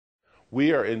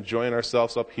We are enjoying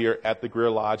ourselves up here at the Greer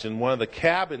Lodge in one of the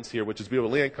cabins here, which is beautiful.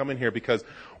 Leanne, come in here because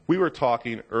we were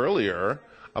talking earlier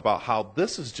about how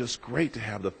this is just great to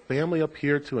have the family up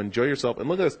here to enjoy yourself. And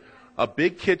look at this, a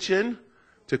big kitchen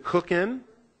to cook in.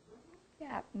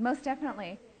 Yeah, most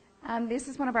definitely. This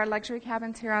is one of our luxury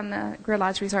cabins here on the Greer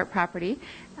Lodge Resort property.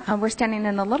 We're standing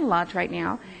in the Little Lodge right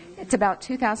now. It's about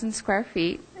 2,000 square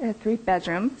feet, 3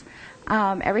 bedrooms.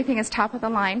 Everything is top of the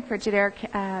line,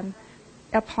 Frigidaire,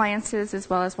 appliances as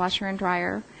well as washer and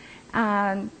dryer.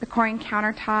 The Corian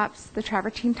countertops, the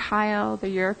travertine tile, the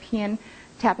European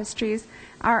tapestries.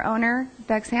 Our owner,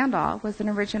 Doug Sandahl, was an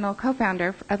original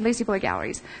co-founder of Lazy Boy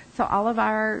Galleries. So all of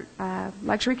our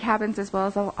luxury cabins as well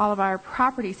as all of our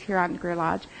properties here on Greer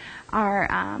Lodge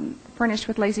are furnished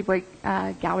with Lazy Boy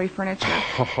Gallery furniture.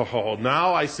 Oh,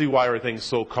 now I see why everything's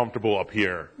so comfortable up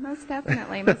here. Most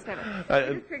definitely, most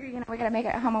definitely. We figure, we got to make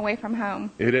it home away from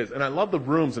home. It is, and I love the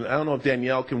rooms, and I don't know if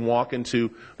Danielle can walk into,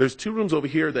 there's 2 rooms over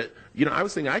here that, I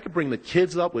was thinking I could bring the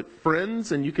kids up with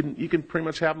friends, and you can pretty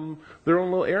much have them their own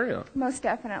little area. Most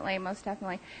definitely, most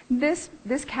definitely. This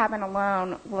cabin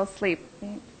alone will sleep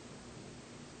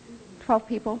 12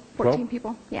 people, 14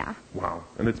 people, yeah. Wow,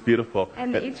 and it's beautiful.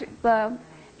 And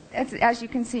as you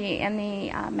can see in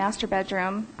the master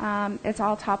bedroom, it's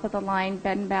all top of the line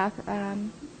bed and bath,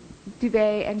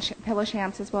 duvet and pillow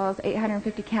shams, as well as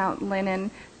 850 count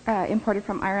linen imported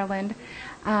from Ireland.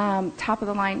 Top of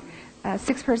the line,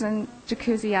 6-person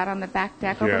jacuzzi out on the back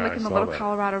deck, overlooking the little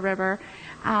Colorado River.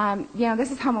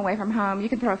 This is home away from home. You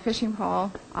can throw a fishing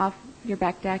pole off your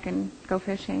back deck and go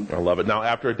fishing. I love it. Now,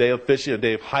 after a day of fishing, a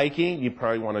day of hiking, you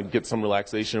probably want to get some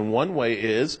relaxation. One way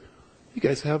is you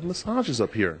guys have massages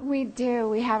up here. We do.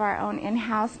 We have our own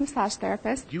in-house massage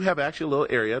therapist. You have actually a little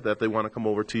area that they want to come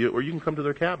over to you, or you can come to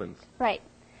their cabins. Right.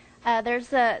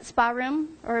 There's a spa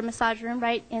room or a massage room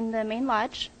right in the main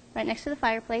lodge, right next to the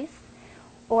fireplace.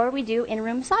 Or we do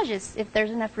in-room massages if there's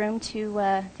enough room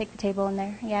to take the table in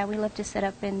there. Yeah, we love to set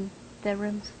up in the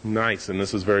rooms. Nice, and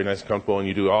this is very nice and comfortable, and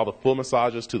you do all the full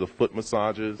massages to the foot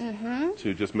massages,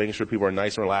 to just making sure people are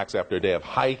nice and relaxed after a day of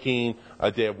hiking,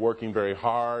 a day of working very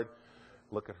hard.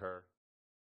 Look at her.